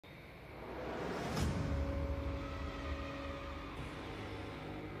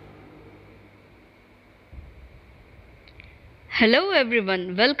Hello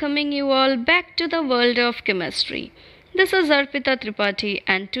everyone, welcoming you all back to the world of chemistry. This is ARPITA Tripathy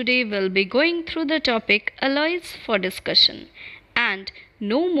and today we'll be going through the topic alloys for discussion and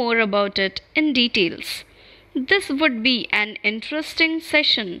know more about it in details. This would be an interesting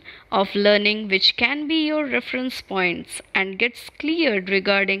session of learning which can be your reference points and gets cleared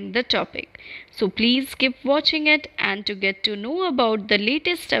regarding the topic. So please keep watching it, and to get to know about the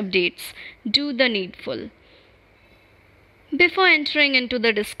latest updates, do the needful. Before entering into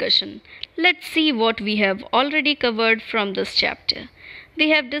the discussion, let's see what we have already covered from this chapter.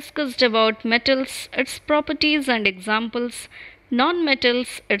 We have discussed about metals, its properties and examples,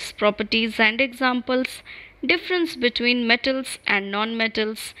 non-metals, its properties and examples, difference between metals and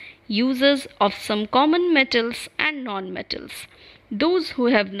non-metals, uses of some common metals and non-metals. Those who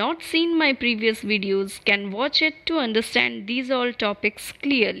have not seen my previous videos can watch it to understand these all topics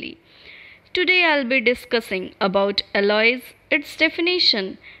clearly. Today I'll be discussing about alloys, its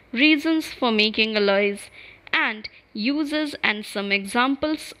definition, reasons for making alloys, and uses and some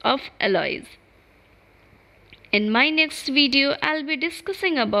examples of alloys. In my next video I'll be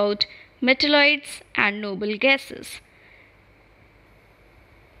discussing about metalloids and noble gases.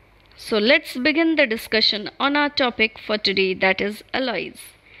 So let's begin the discussion on our topic for today, that is alloys.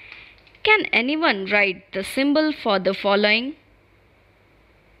 Can anyone write the symbol for the following?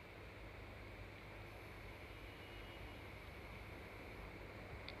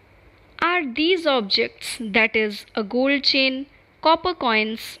 Are these objects, that is a gold chain, copper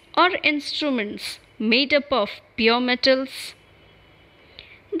coins or instruments, made up of pure metals?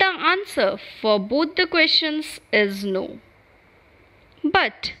 The answer for both the questions is no.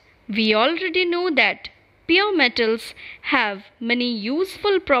 But we already know that pure metals have many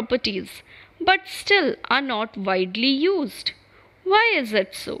useful properties but still are not widely used. Why is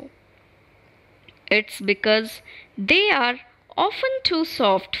it so? It's because they are often too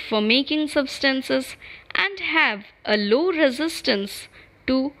soft for making substances and have a low resistance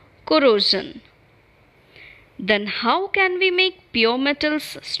to corrosion. Then how can we make pure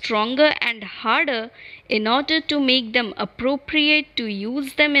metals stronger and harder in order to make them appropriate to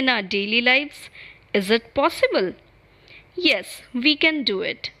use them in our daily lives? Is it possible? Yes, we can do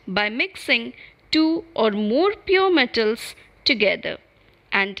it by mixing two or more pure metals together,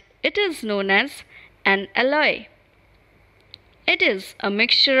 and it is known as an alloy. It is a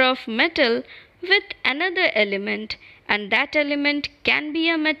mixture of metal with another element, and that element can be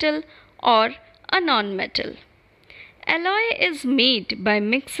a metal or a non-metal. Alloy is made by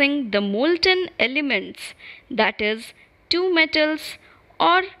mixing the molten elements, that is two metals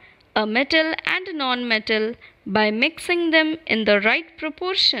or a metal and non-metal, by mixing them in the right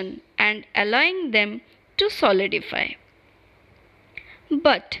proportion and allowing them to solidify.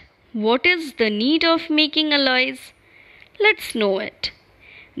 But what is the need of making alloys? Let's know it.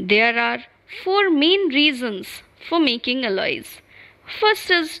 There are four main reasons for making alloys.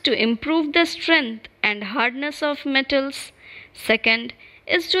 First is to improve the strength and hardness of metals. Second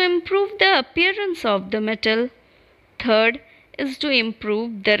is to improve the appearance of the metal. Third is to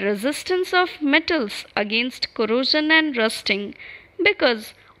improve the resistance of metals against corrosion and rusting,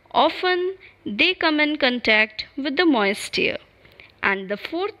 because often they come in contact with the moisture. And the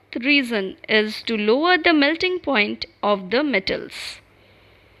fourth reason is to lower the melting point of the metals.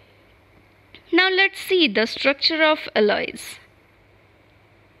 Now let's see the structure of alloys.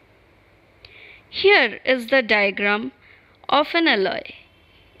 Here is the diagram of an alloy.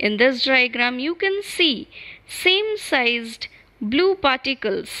 In this diagram you can see same sized blue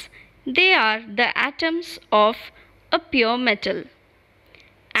particles. They are the atoms of a pure metal,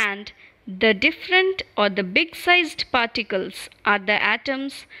 and the different or the big sized particles are the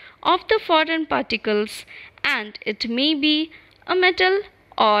atoms of the foreign particles, and it may be a metal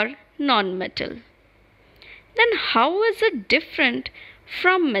or non-metal. Then how is it different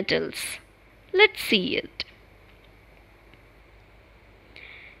from metals? Let's see it.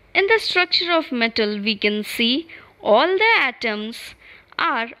 In the structure of metal we can see all the atoms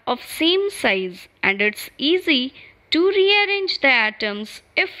are of same size, and it's easy to rearrange the atoms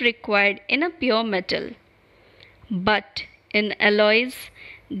if required in a pure metal. But in alloys,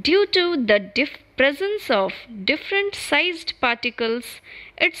 due to the presence of different sized particles,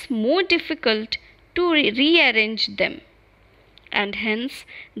 it's more difficult to rearrange them, and hence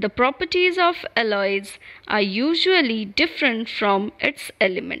the properties of alloys are usually different from its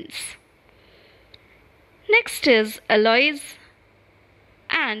elements. Next is alloys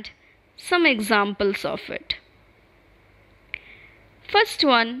and some examples of it. First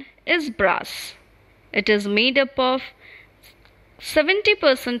one is brass. It is made up of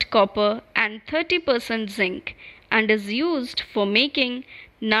 70% copper and 30% zinc, and is used for making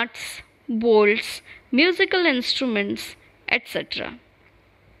nuts, bolts, musical instruments, etc.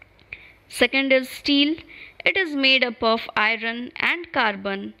 Second is steel. It is made up of iron and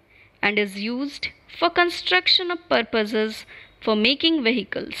carbon and is used for construction of purposes for making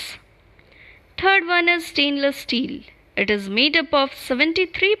vehicles. Third one is stainless steel. It is made up of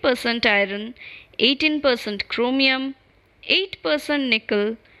 73% iron, 18% chromium, 8%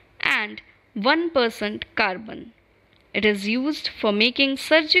 nickel and 1% carbon. It is used for making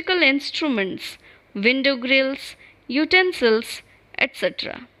surgical instruments, window grills, utensils,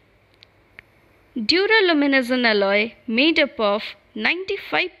 etc. Duralumin is an alloy made up of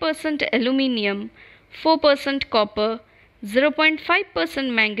 95% aluminium, 4% copper,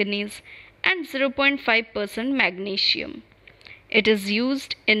 0.5% manganese and 0.5% magnesium. It is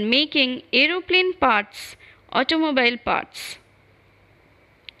used in making aeroplane parts, automobile parts.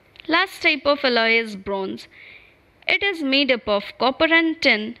 Last type of alloy is bronze. It is made up of copper and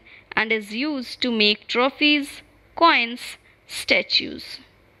tin and is used to make trophies, coins, statues.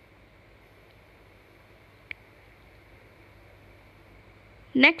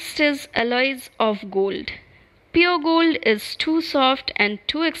 Next is alloys of gold. Pure gold is too soft and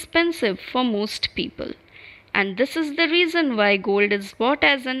too expensive for most people, and this is the reason why gold is bought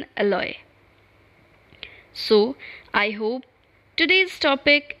as an alloy. So, I hope today's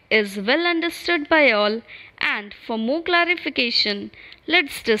topic is well understood by all, and for more clarification,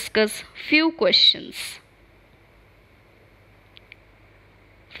 let's discuss few questions.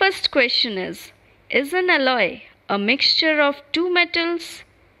 First question is an alloy a mixture of two metals,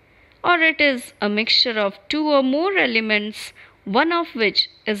 or it is a mixture of two or more elements, one of which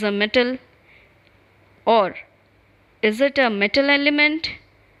is a metal, or is it a metal element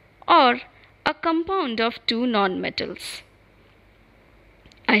or a compound of two non-metals?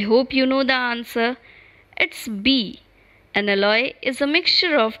 I hope you know the answer. It's B. An alloy is a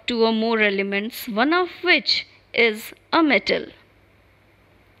mixture of two or more elements, one of which is a metal.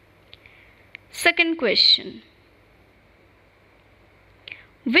 Second question.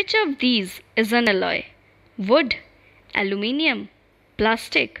 Which of these is an alloy? Wood, aluminium,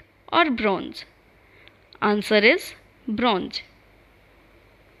 plastic or bronze? Answer is bronze.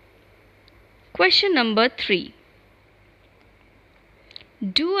 Question number 3.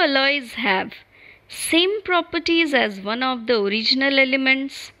 Do alloys have same properties as one of the original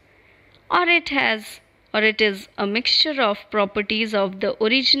elements, or it is a mixture of properties of the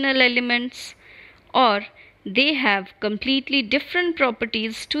original elements, or they have completely different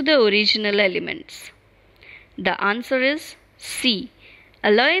properties to the original elements? The answer is C.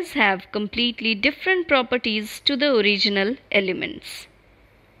 Alloys have completely different properties to the original elements.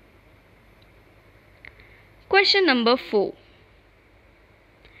 Question number 4.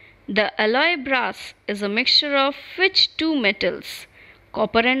 The alloy brass is a mixture of which two metals?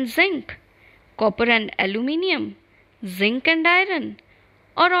 Copper and zinc, copper and aluminium, zinc and iron,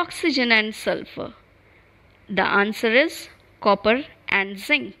 or oxygen and sulfur? The answer is copper and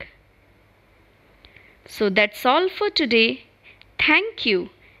zinc. So that's all for today. Thank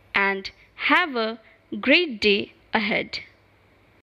you and have a great day ahead.